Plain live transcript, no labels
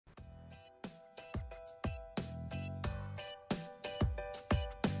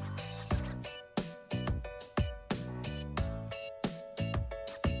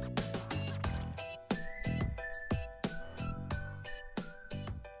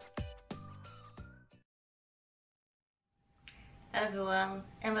Hello everyone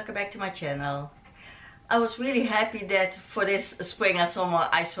and welcome back to my channel. I was really happy that for this spring and summer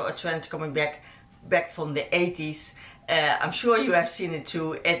I saw a trend coming back from the 80s. I'm sure you have seen it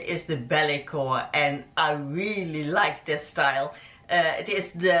too. It is the balletcore and I really like that style. It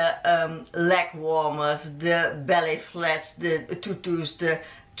is the leg warmers, the ballet flats, the tutus, the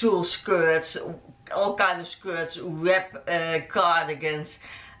tulle skirts, all kind of skirts, wrap cardigans.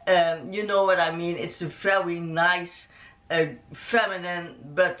 You know what I mean. It's a very nice feminine,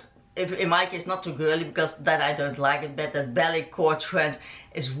 but in my case not too girly, because that I don't like it, but that balletcore trend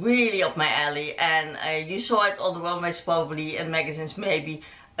is really up my alley. And you saw it on the runways, probably in magazines maybe.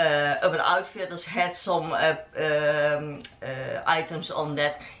 Urban Outfitters had some items on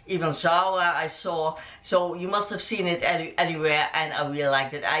that, even Zara I saw, so you must have seen it anywhere, and I really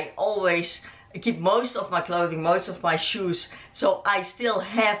liked it. I always keep most of my clothing, most of my shoes, so I still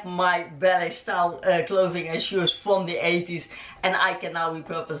have my ballet style clothing and shoes from the 80s, and I can now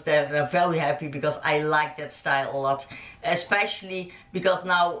repurpose them, and I'm very happy because I like that style a lot, especially because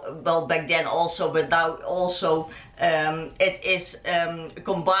now, well, back then also, but now also it is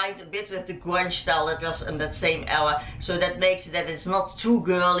combined a bit with the grunge style that was in that same era, so that makes it that it's not too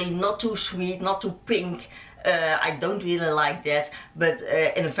girly, not too sweet, not too pink. I don't really like that, but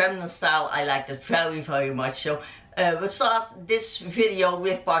in a feminine style I like that very much. So we'll start this video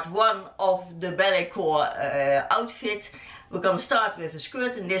with part 1 of the balletcore outfit. We're gonna start with a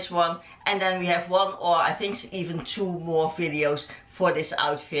skirt in this one, and then we have 1 or I think even 2 more videos for this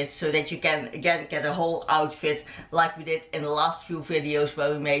outfit, so that you can again get a whole outfit like we did in the last few videos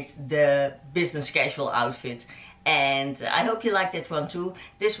where we made the business casual outfit. And I hope you like that one too.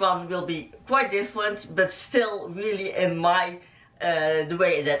 This one will be quite different, but still really in my the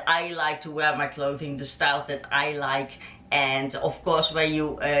way that I like to wear my clothing, the style that I like. And of course, where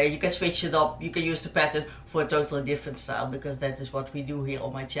you can switch it up, you can use the pattern for a totally different style, because that is what we do here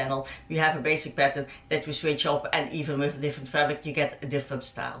on my channel. We have a basic pattern that we switch up, and even with a different fabric you get a different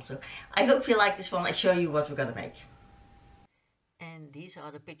style. So I hope you like this one. I show you what we're gonna make. And these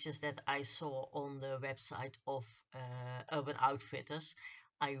are the pictures that I saw on the website of Urban Outfitters.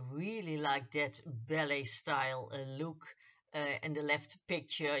 I really like that ballet style look. In the left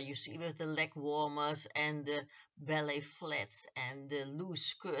picture you see with the leg warmers and the ballet flats and the loose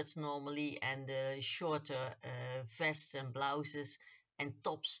skirts normally, and the shorter vests and blouses and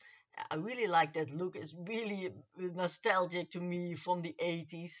tops. I really like that look. It's really nostalgic to me from the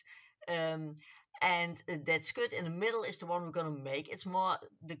 80s. And that skirt in the middle is the one we're gonna make. It's more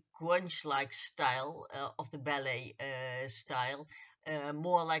the grunge-like style of the ballet style,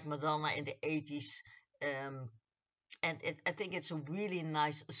 more like Madonna in the 80s. And I think it's a really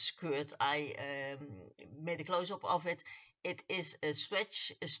nice skirt. I made a close-up of it. It is a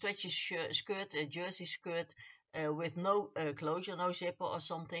stretchy skirt, a jersey skirt with no closure, no zipper or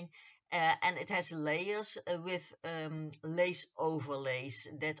something. And it has layers with lace overlays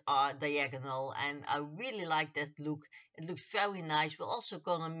that are diagonal, and I really like that look. It looks very nice. We're also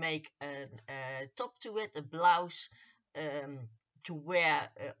gonna make a top to it, a blouse to wear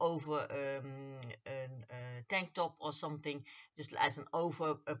over a tank top or something, just as an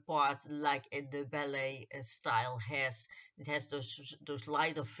over part, like the ballet style has. It has those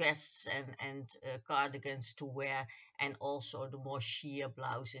lighter vests and cardigans to wear, and also the more sheer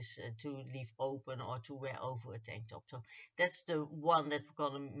blouses to leave open or to wear over a tank top. So that's the one that we're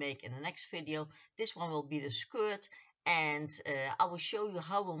gonna make in the next video. This one will be the skirt, and I will show you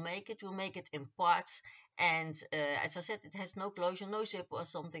how we'll make it. We'll make it in parts, and as I said, it has no closure, no zipper or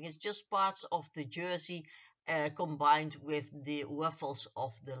something. It's just parts of the jersey combined with the ruffles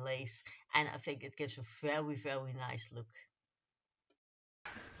of the lace, and I think it gives a very nice look.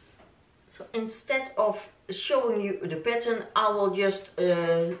 So instead of showing you the pattern, I will just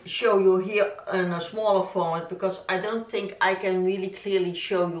show you here in a smaller format, because I don't think I can really clearly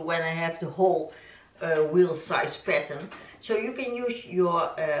show you when I have the whole wheel size pattern. So you can use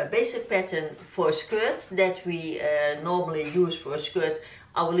your basic pattern for a skirt that we normally use for a skirt.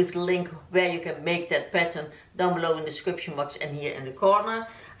 I will leave the link where you can make that pattern down below in the description box and here in the corner.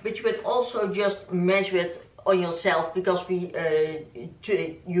 But you can also just measure it on yourself, because we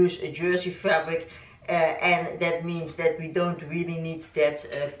use a jersey fabric, and that means that we don't really need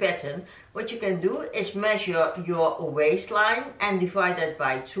that pattern. What you can do is measure your waistline and divide that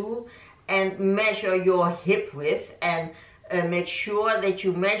by 2, and measure your hip width, and make sure that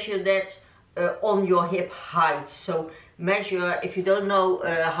you measure that on your hip height. So measure, if you don't know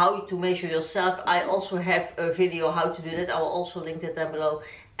how to measure yourself, I also have a video how to do that. I will also link that down below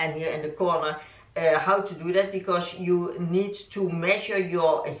and here in the corner, how to do that, because you need to measure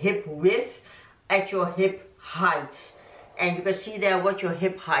your hip width at your hip height. and you can see there what your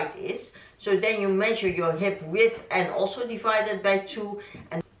hip height is. So then you measure your hip width and also divide it by 2.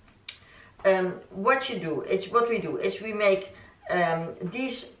 And what we do is we make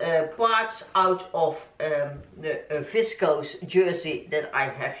these parts out of the viscose jersey that I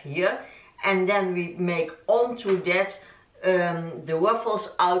have here, and then we make onto that the ruffles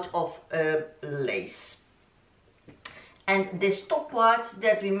out of lace. And this top part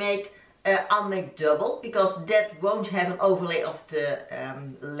that we make, I'll make double, because that won't have an overlay of the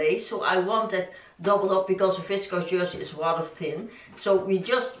lace. So I want that doubled up because the viscose jersey is rather thin. So we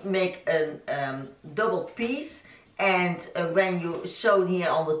just make a double piece, and when you sew here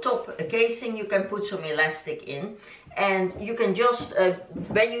on the top casing, you can put some elastic in. And you can just,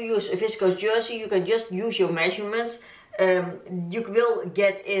 when you use a viscose jersey, you can just use your measurements. You will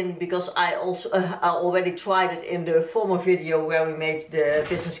get in, because I already tried it in the former video where we made the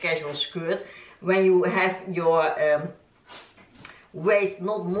business casual skirt. When you have your waist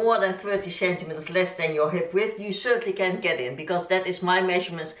not more than 30 centimeters less than your hip width, you certainly can get in, because that is my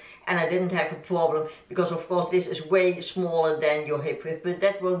measurements, and I didn't have a problem, because of course this is way smaller than your hip width, but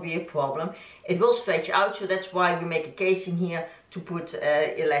that won't be a problem. It will stretch out, so that's why we make a casing here to put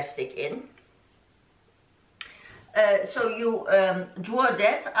elastic in. So you draw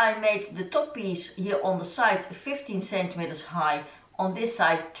that. I made the top piece here on the side 15 centimeters high, on this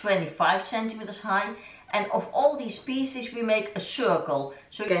side 25 centimeters high, and of all these pieces we make a circle.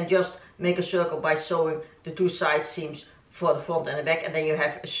 So you can just make a circle by sewing the 2 side seams for the front and the back, and then you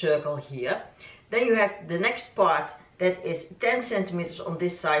have a circle here. Then you have the next part that is 10 centimeters on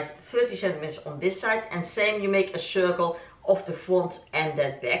this side, 30 centimeters on this side, and same, you make a circle of the front and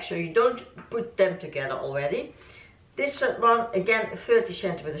that back, so you don't put them together already. This one, again 30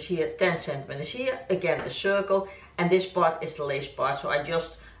 centimeters here, 10 centimeters here, again a circle, and this part is the lace part. So I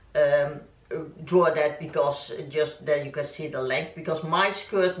just draw that, because just then you can see the length, because my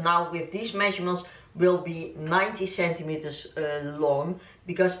skirt now with these measurements will be 90 centimeters long,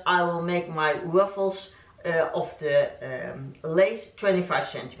 because I will make my ruffles of the lace 25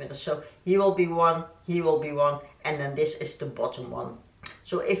 centimeters. So here will be one, here will be one, and then this is the bottom one.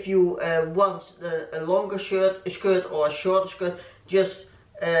 So if you want a longer skirt or a shorter skirt, just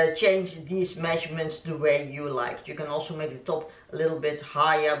change these measurements the way you like. You can also make the top a little bit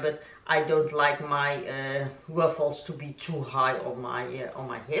higher, but I don't like my ruffles to be too high on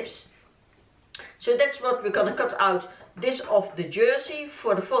my hips. So that's what we're gonna cut out. This of the jersey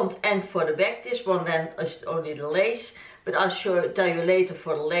for the front and for the back. This one then is only the lace, but I'll tell you later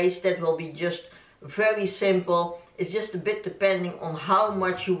for the lace. That will be just very simple. It's just a bit depending on how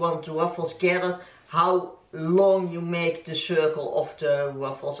much you want the ruffles gathered, how long you make the circle of the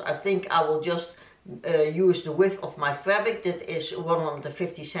ruffles. I think I will just use the width of my fabric, that is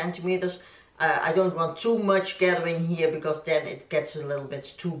 150 centimeters. I don't want too much gathering here, because then it gets a little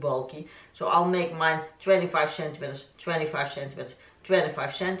bit too bulky. So I'll make mine 25 centimeters, 25 centimeters,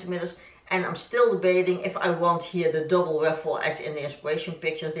 25 centimeters. And I'm still debating if I want here the double ruffle as in the inspiration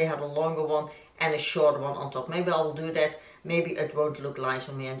pictures. They had a longer one and a shorter one on top. Maybe I will do that. Maybe it won't look nice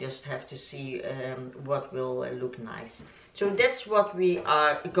on me, and just have to see what will look nice. So that's what we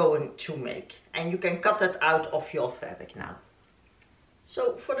are going to make. And you can cut that out of your fabric now.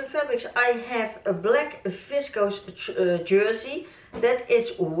 So for the fabrics, I have a black viscose jersey that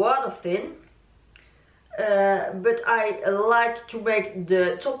is rather thin. But I like to make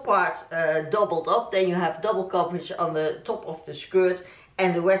the top part doubled up. Then you have double coverage on the top of the skirt,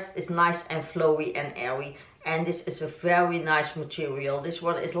 and the rest is nice and flowy and airy. And this is a very nice material. This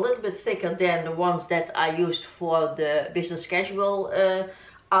one is a little bit thicker than the ones that I used for the business casual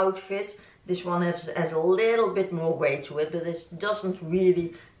outfit. This one has a little bit more weight to it, but it doesn't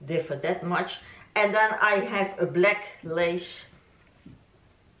really differ that much. And then I have a black lace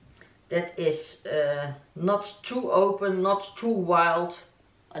that is not too open, not too wild.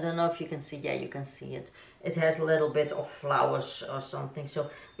 I don't know if you can see. Yeah, you can see it. It has a little bit of flowers or something. So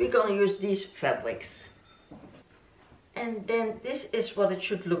we're gonna use these fabrics. And then this is what it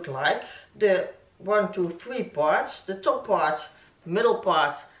should look like. The 1, 2, 3 parts. The top part, middle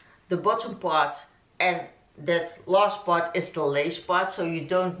part, the bottom part, and that last part is the lace part. So you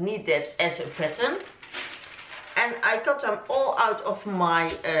don't need that as a pattern. And I cut them all out of my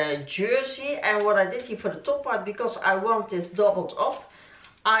jersey. And what I did here for the top part, because I want this doubled up,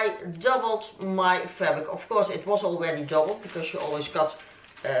 I doubled my fabric. Of course it was already doubled, because you always cut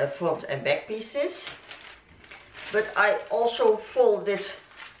front and back pieces. But I also fold it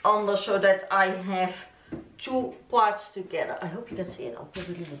under so that I have 2 parts together. I hope you can see it. I'll put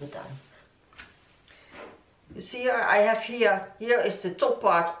it a little bit down. You see here, I have here is the top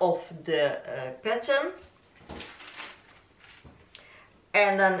part of the pattern.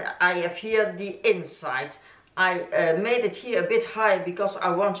 And then I have here the inside. I made it here a bit higher because I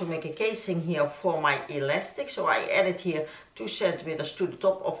want to make a casing here for my elastic. So I added here 2 centimeters to the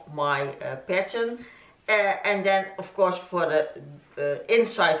top of my pattern. And then of course for the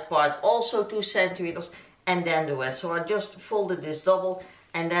inside part also 2 centimeters, and then the rest. So I just folded this double,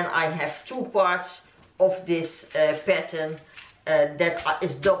 and then I have 2 parts of this pattern that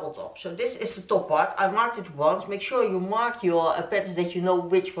is doubled up. So this is the top part. I marked it once. Make sure you mark your patterns that you know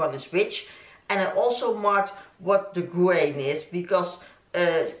which one is which. And I also marked what the grain is, because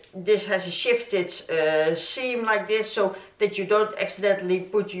this has a shifted seam like this, so that you don't accidentally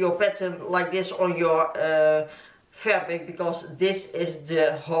put your pattern like this on your fabric, because this is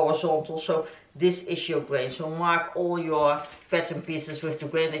the horizontal, so this is your grain. So mark all your pattern pieces with the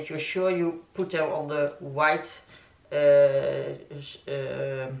grain, that you're sure you put them on the right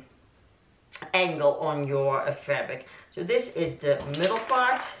angle on your fabric. So this is the middle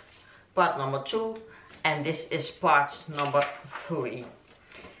part, part number 2, and this is part number 3.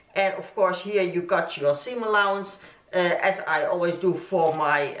 And of course here you cut your seam allowance, as I always do for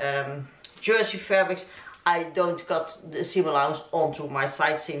my jersey fabrics. I don't cut the seam allowance onto my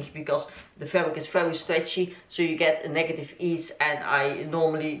side seams because the fabric is very stretchy, so you get a negative ease, and I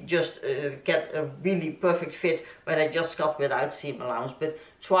normally just get a really perfect fit when I just cut without seam allowance. But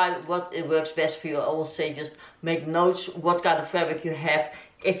try what works best for you. I will say just make notes what kind of fabric you have.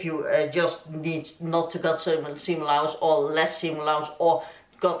 If you just need not to cut seam allowance or less seam allowance, or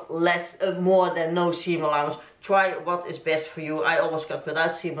got less, more than no seam allowance, try what is best for you. I always cut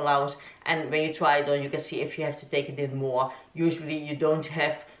without seam allowance, and when you try it on, you can see if you have to take it in more. Usually you don't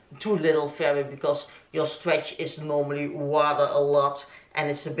have too little fabric, because your stretch is normally rather a lot, and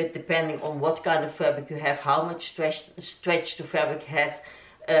it's a bit depending on what kind of fabric you have, how much stretch the fabric has,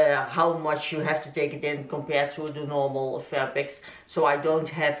 how much you have to take it in compared to the normal fabrics. So I don't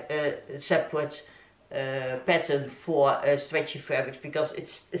have a separate pattern for stretchy fabrics, because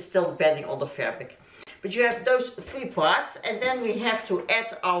it's still depending on the fabric. But you have those 3 parts, and then we have to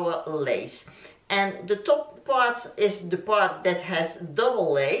add our lace. And the top part is the part that has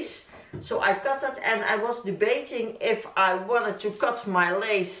double lace. So I cut that, and I was debating if I wanted to cut my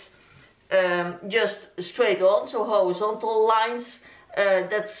lace just straight on, so horizontal lines.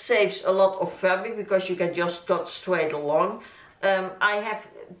 That saves a lot of fabric, because you can just cut straight along. I have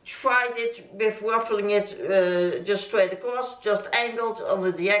tried it with ruffling it just straight across, just angled on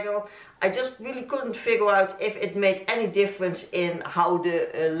the diagonal. I just really couldn't figure out if it made any difference in how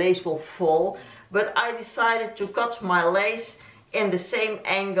the lace will fall. But I decided to cut my lace in the same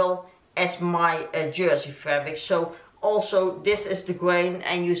angle as my jersey fabric. So also this is the grain,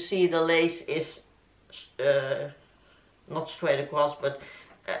 and you see the lace is not straight across, but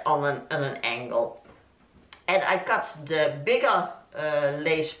on an angle. And I cut the bigger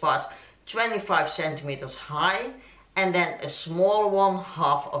lace part 25 centimeters high, and then a smaller one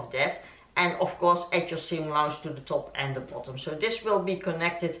half of that. And of course add your seam allowance to the top and the bottom. So this will be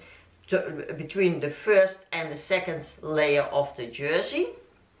connected to, between the first and the second layer of the jersey.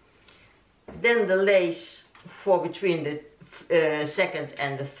 Then the lace for between the second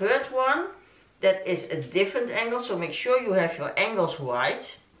and the third one. That is a different angle, so make sure you have your angles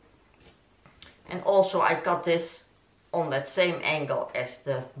right. And also I cut this on that same angle as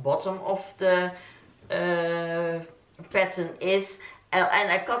the bottom of the pattern is.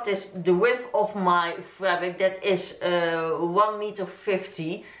 And I cut this, the width of my fabric, that is 1 meter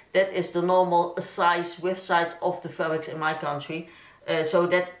 50. That is the normal size, width size of the fabrics in my country. So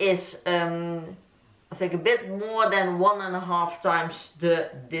that is I think a bit more than 1.5 times the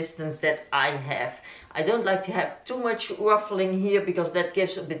distance that I have. I don't like to have too much ruffling here, because that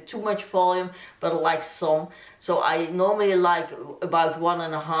gives a bit too much volume, but I like some. So I normally like about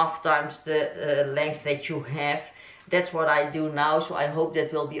 1.5 times the length that you have. That's what I do now, so I hope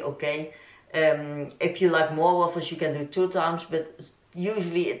that will be okay. If you like more ruffles, you can do 2 times, but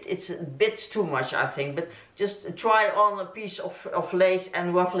usually it's a bit too much, I think. But just try on a piece of lace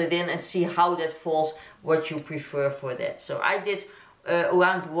and ruffle it in and see how that falls, what you prefer for that. So I did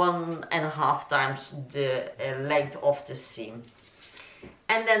around 1.5 times the length of the seam.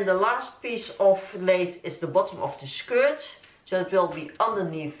 And then the last piece of lace is the bottom of the skirt, so it will be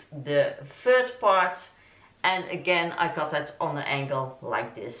underneath the third part. And again I cut that on an angle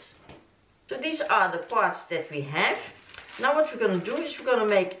like this. So these are the parts that we have. Now what we're going to do is we're going to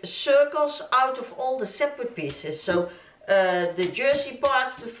make circles out of all the separate pieces. So the jersey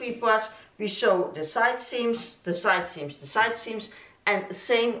parts, the 3 parts, we sew the side seams, the side seams, the side seams, and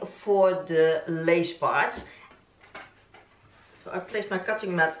same for the lace parts. So I placed my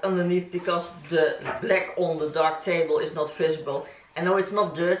cutting mat underneath because the black on the dark table is not visible, I know it's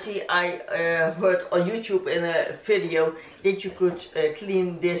not dirty. I heard on YouTube in a video that you could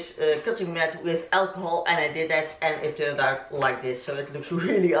clean this cutting mat with alcohol, and I did that and it turned out like this. So it looks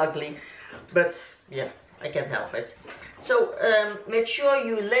really ugly, but yeah, I can't help it. So make sure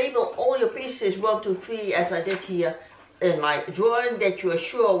you label all your pieces 1, 2, 3 as I did here in my drawing, that you are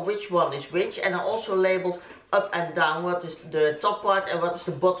sure which one is which. And I also labeled up and down what is the top part and what is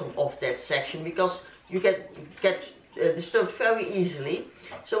the bottom of that section, because you can get disturbed very easily.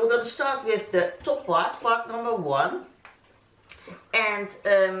 So we're going to start with the top part, part number 1. And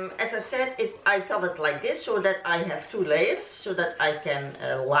as I said, I cut it like this so that I have 2 layers, so that I can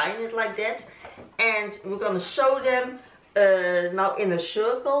line it like that. And we're going to sew them now in a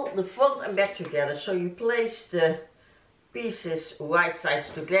circle, the front and back together. So you place the pieces right sides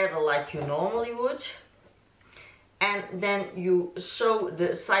together like you normally would. And then you sew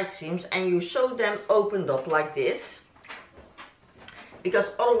the side seams, and you sew them opened up like this, because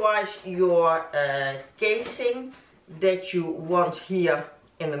otherwise your casing that you want here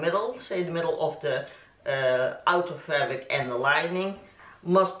in the middle, say the middle of the outer fabric and the lining,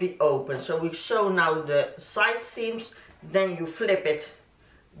 must be open. So we sew now the side seams, then you flip it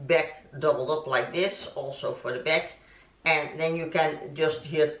back doubled up like this, also for the back. And then you can just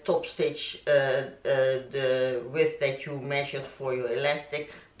here top stitch the width that you measured for your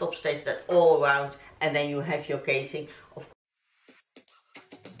elastic, top stitch that all around, and then you have your casing. Of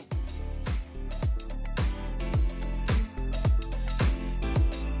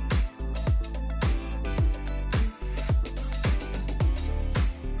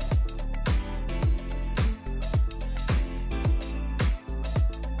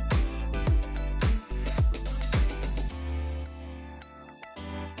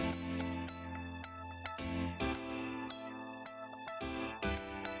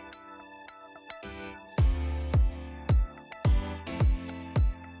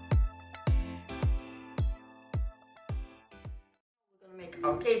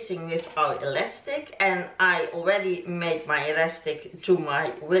our casing with our elastic, and I already made my elastic to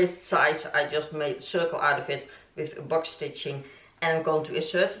my waist size. I just made a circle out of it with box stitching, and I'm going to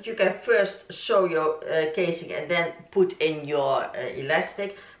insert it. You can first sew your casing and then put in your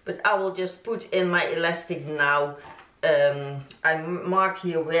elastic, but I will just put in my elastic now. I marked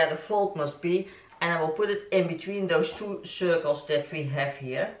here where the fold must be, and I will put it in between those 2 circles that we have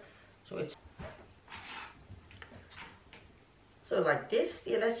here. So it's so like this.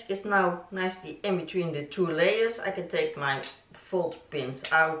 The elastic is now nicely in between the 2 layers. I can take my fold pins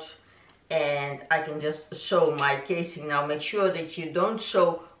out and I can just sew my casing now. Make sure that you don't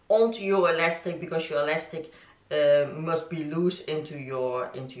sew onto your elastic, because your elastic must be loose into your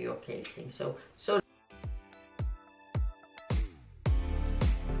casing. So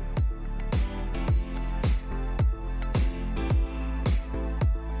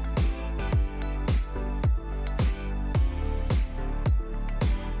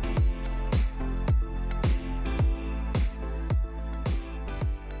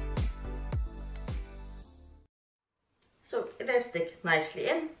elastic nicely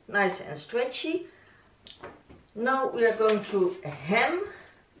in, nice and stretchy. Now we are going to hem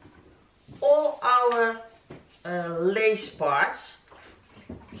all our lace parts.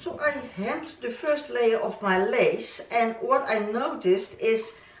 So I hemmed the first layer of my lace, and what I noticed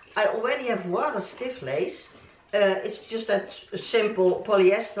is I already have rather stiff lace. It's just that simple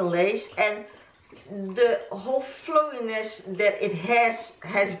polyester lace, and the whole flowiness that it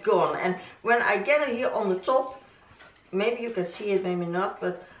has gone. And when I get it here on the top, maybe you can see it, maybe not,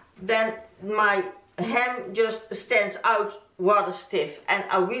 but then my hem just stands out rather stiff, and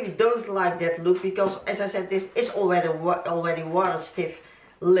I really don't like that look, because as I said, this is already rather stiff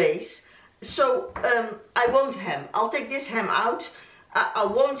lace. So I won't hem. I'll take this hem out. I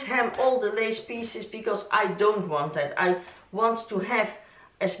won't hem all the lace pieces, because I don't want that. I want to have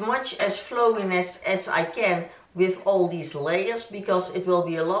as much as flowiness as I can with all these layers, because it will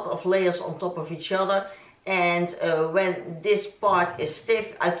be a lot of layers on top of each other. And when this part is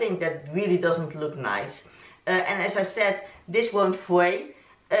stiff, I think that really doesn't look nice. And as I said, this won't fray.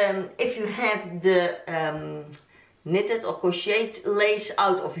 If you have the knitted or crocheted lace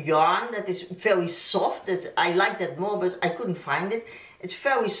out of yarn that is very soft, I like that more, but I couldn't find it. It's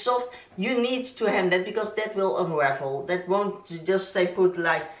very soft. You need to hem that, because that will unravel. That won't just stay put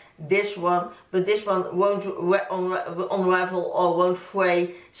like this one, but this one won't unravel or won't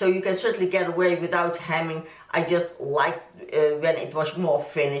fray, so you can certainly get away without hemming. I just liked when it was more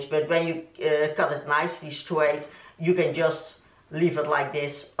finished, but when you cut it nicely straight, you can just leave it like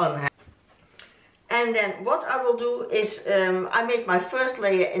this unhemmed. And then what I will do is, I made my first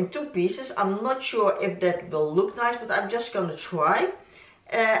layer in 2 pieces. I'm not sure if that will look nice, but I'm just going to try.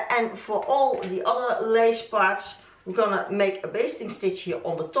 And for all the other lace parts, we're going to make a basting stitch here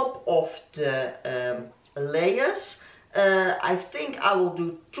on the top of the layers. I think I will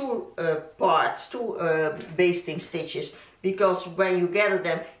do 2 parts, 2 basting stitches, because when you gather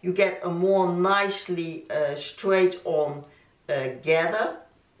them, you get a more nicely straight on gather.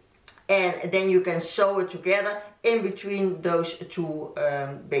 And then you can sew it together in between those 2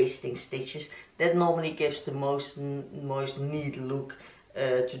 basting stitches. That normally gives the most neat look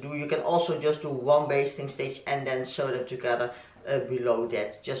to do. You can also just do 1 basting stitch and then sew them together below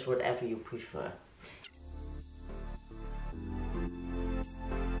that, just whatever you prefer.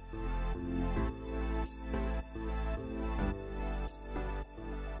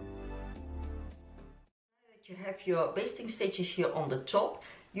 You have your basting stitches here on the top.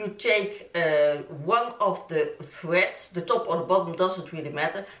 You take one of the threads, the top or the bottom doesn't really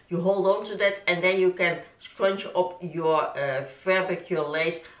matter. You hold on to that and then you can scrunch up your fabric, your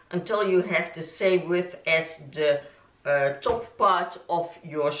lace, until you have the same width as the top part of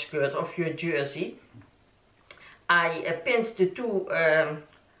your skirt, of your jersey. I pinned the 2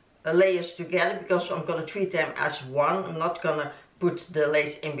 layers together because I'm going to treat them as one. I'm not going to put the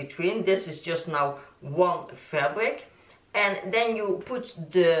lace in between. This is just now 1 fabric. And then you put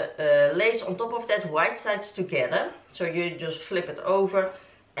the lace on top of that, right sides together. So you just flip it over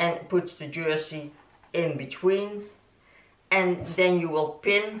and put the jersey in between. And then you will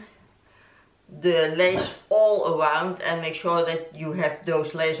pin the lace all around and make sure that you have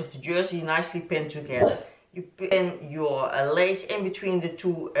those layers of the jersey nicely pinned together. You pin your lace in between the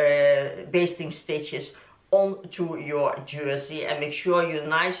 2 basting stitches onto your jersey, and make sure you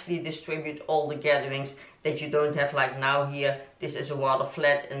nicely distribute all the gatherings, that you don't have like now here. This is a rather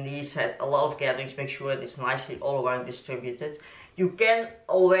flat and these had a lot of gatherings. Make sure it's nicely all around distributed. You can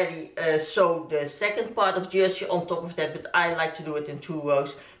already sew the second part of jersey on top of that, but I like to do it in 2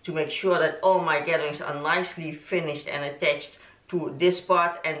 rows to make sure that all my gatherings are nicely finished and attached to this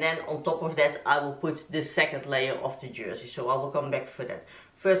part, and then on top of that I will put the second layer of the jersey. So I will come back for that.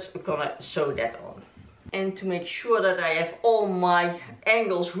 First we're gonna sew that on. And to make sure that I have all my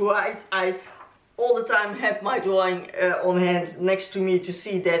angles right, I all the time have my drawing on hand next to me to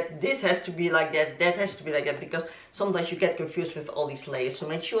see that this has to be like that, that has to be like that, because sometimes you get confused with all these layers. So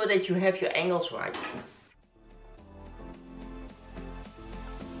make sure that you have your angles right.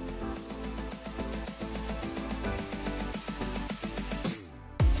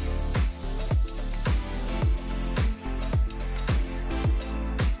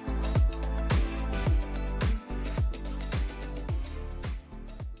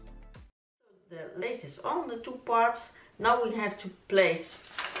 The lace is on the 2 parts. Now we have to place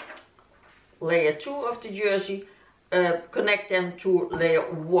layer 2 of the jersey, connect them to layer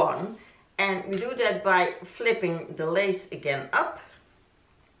 1, and we do that by flipping the lace again up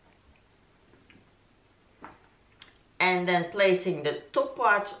and then placing the top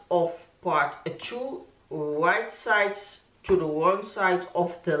part of part 2 right sides to the wrong side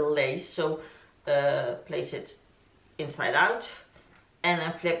of the lace. So place it inside out and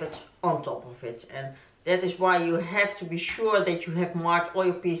then flip it on top of it. And that is why you have to be sure that you have marked all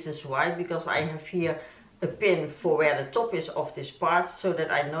your pieces right, because I have here a pin for where the top is of this part, so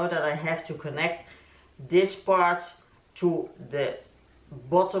that I know that I have to connect this part to the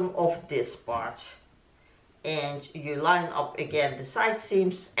bottom of this part. And you line up again the side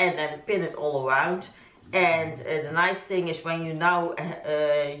seams and then pin it all around. And the nice thing is, when you now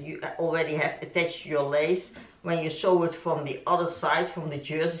you already have attached your lace, when you sew it from the other side, from the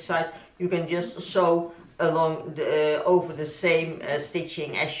jersey side, you can just sew along the, over the same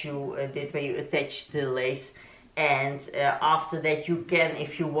stitching as you did when you attached the lace. And after that you can,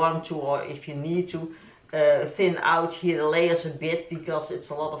 if you want to or if you need to, thin out here the layers a bit, because it's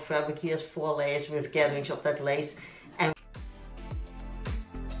a lot of fabric. Here's 4 layers with gatherings of that lace. And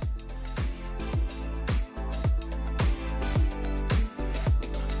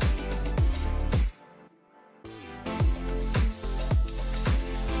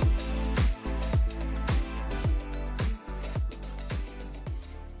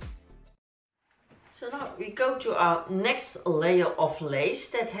so now we go to our next layer of lace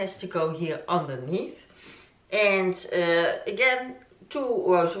that has to go here underneath. And again, 2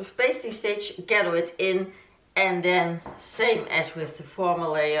 rows of basting stitch, gather it in, and then same as with the former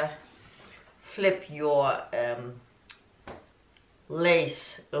layer, flip your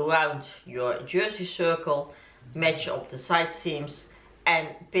lace around your jersey circle, match up the side seams and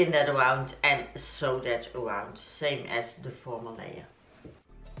pin that around and sew that around, same as the former layer.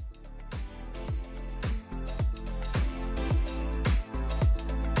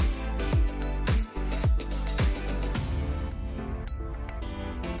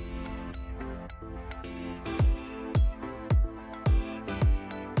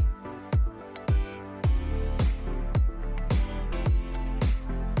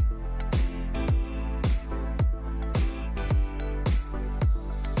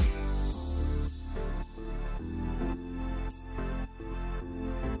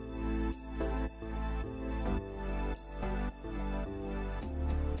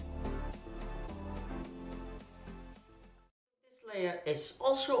 layer is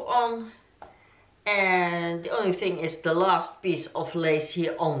also on. And the only thing is the last piece of lace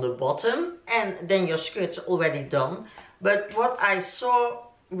here on the bottom, and then your skirt's already done. But what I saw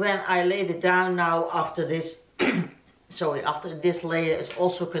when I laid it down now after this, sorry, after this layer is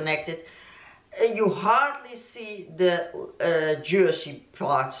also connected, you hardly see the jersey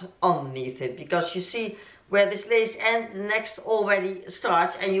part underneath it, because you see where this lace ends, the next already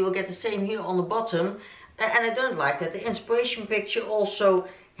starts, and you will get the same here on the bottom. And I don't like that. The inspiration picture also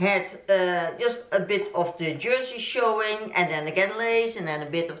had just a bit of the jersey showing, and then again lace, and then a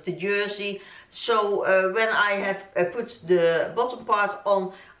bit of the jersey. So when I have put the bottom part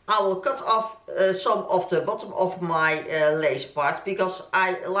on, I will cut off some of the bottom of my lace part, because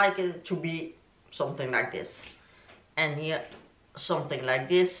I like it to be something like this, and here something like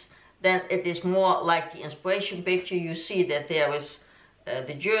this. Then it is more like the inspiration picture. You see that there is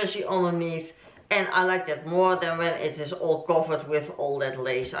the jersey underneath, and I like that more than when it is all covered with all that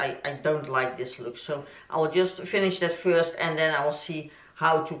lace. I don't like this look, so I will just finish that first, and then I will see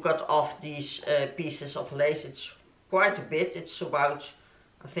how to cut off these pieces of lace. It's quite a bit. It's about,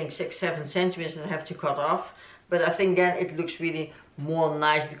 I think, 6-7 centimeters that I have to cut off, but I think then it looks really more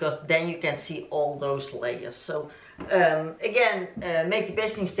nice, because then you can see all those layers. So again, make the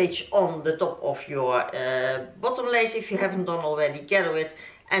basting stitch on the top of your bottom lace if you haven't done already. Gather it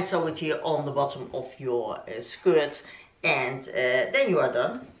and sew it here on the bottom of your skirt, and then you are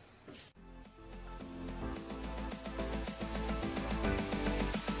done.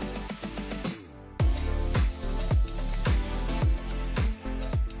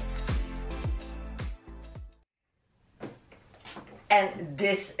 And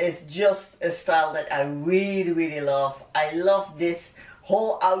this is just a style that I really love. I love this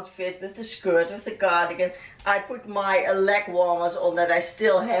whole outfit with the skirt, with the cardigan. I put my leg warmers on that I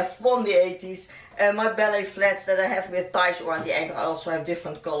still have from the 80s. My ballet flats that I have with ties around the ankle. I also have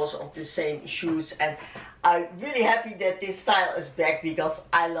different colors of the same shoes. And I'm really happy that this style is back, because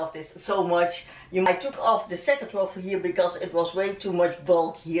I love this so much. I took off the second ruffle here because it was way too much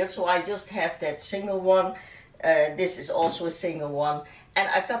bulk here. So I just have that single one. This is also a single one, and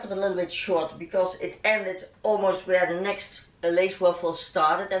I cut them a little bit short because it ended almost where the next lace ruffle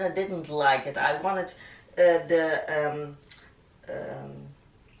started, and I didn't like it. I wanted the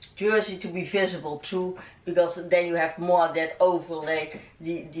jersey to be visible too, because then you have more of that overlay,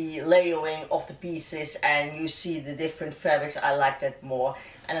 the layering of the pieces, and you see the different fabrics. I like that more,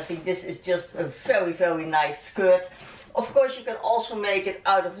 and I think this is just a very nice skirt. Of course, you can also make it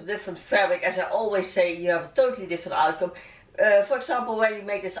out of a different fabric. As I always say, you have a totally different outcome. For example, when you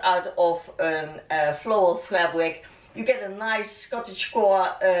make this out of a floral fabric, you get a nice cottage core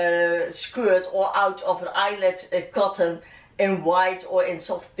skirt, or out of an eyelet cotton in white or in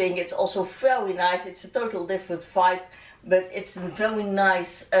soft pink. It's also very nice. It's a total different vibe, but it's a very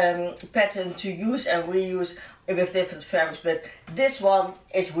nice pattern to use and reuse with different fabrics. But this one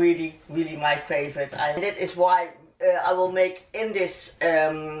is really my favorite. And that is why I will make in this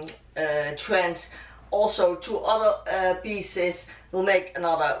trend also 2 other pieces. We'll make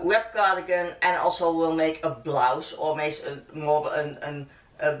another web cardigan, and also we'll make a blouse, or more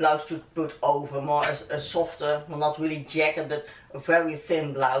a blouse to put over, more a softer, well, not really jacket, but a very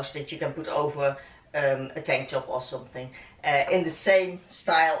thin blouse that you can put over a tank top or something, in the same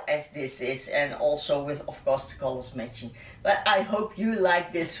style as this is, and also with, of course, the colors matching. But I hope you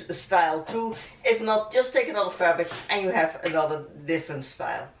like this style too. If not, just take another fabric and you have another different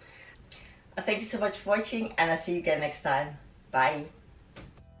style. Thank you so much for watching, and I'll see you again next time. Bye.